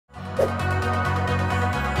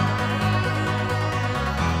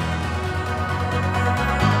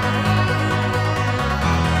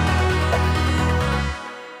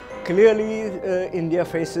Clearly, India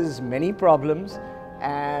faces many problems,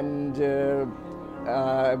 and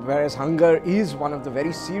whereas hunger is one of the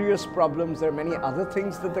very serious problems, there are many other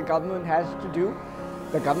things that the government has to do.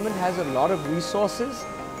 The government has a lot of resources,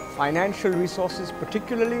 financial resources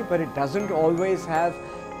particularly, but it doesn't always have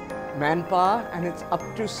manpower, and it's up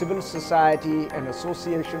to civil society and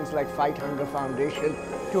associations like Fight Hunger Foundation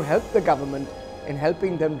to help the government in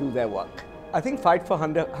helping them do their work. I think Fight for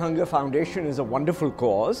Hunger Foundation is a wonderful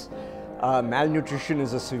cause. Malnutrition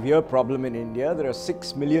is a severe problem in India. There are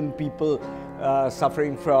 6 million people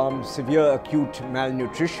suffering from severe acute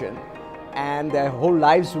malnutrition, and their whole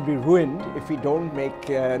lives would be ruined if we don't make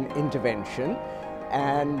an intervention.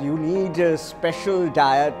 And you need a special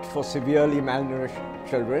diet for severely malnourished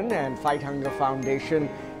children, and Fight Hunger Foundation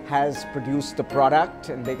has produced the product,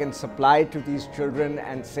 and they can supply it to these children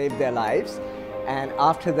and save their lives. And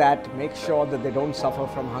after that, make sure that they don't suffer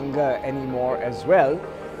from hunger anymore as well.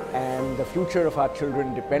 And the future of our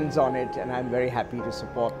children depends on it, and I'm very happy to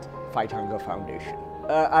support Fight Hunger Foundation.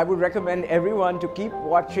 I would recommend everyone to keep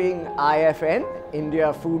watching IFN,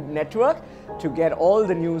 India Food Network, to get all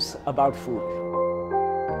the news about food.